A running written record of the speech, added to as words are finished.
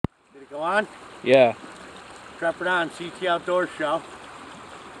Go on? Yeah. Trapper on CT Outdoor Show.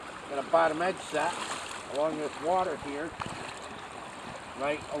 Got a bottom edge set along this water here,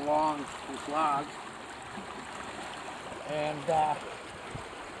 right along this log. And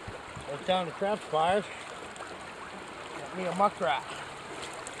went down the trap fires. Got me a muskrat.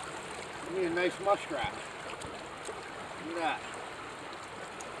 Got me a nice muskrat. Look at that.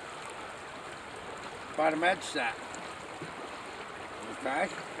 Bottom edge set. Okay.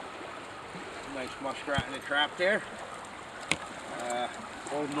 Nice muskrat in the trap there.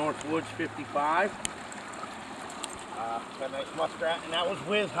 Old North Woods 55. Got a nice muskrat, and that was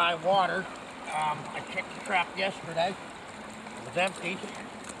with high water. I checked the trap yesterday. It was empty.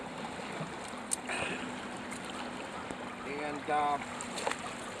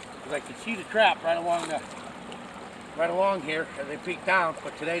 And I could see the trap right along here as they peeked down,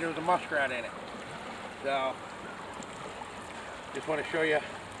 but today there was a muskrat in it. So just want to show you the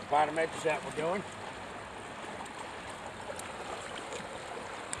bottom edge set we're doing.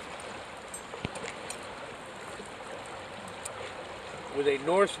 With a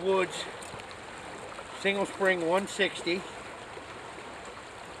Northwoods single spring 160,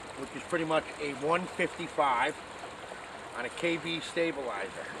 which is pretty much a 155 on a KB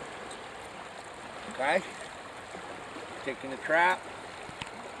stabilizer. Okay? Taking the trap,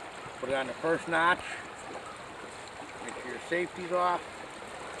 put it on the first notch, make sure your safety's off,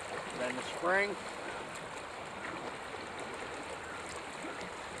 then the spring.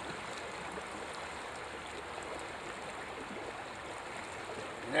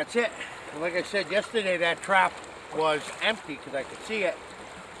 And that's it. And like I said yesterday, that trap was empty because I could see it.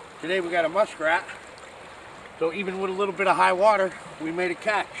 Today we got a muskrat. So even with a little bit of high water, we made a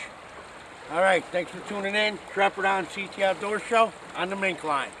catch. All right, thanks for tuning in. Trapper on CT Outdoor Show on the mink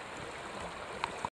line.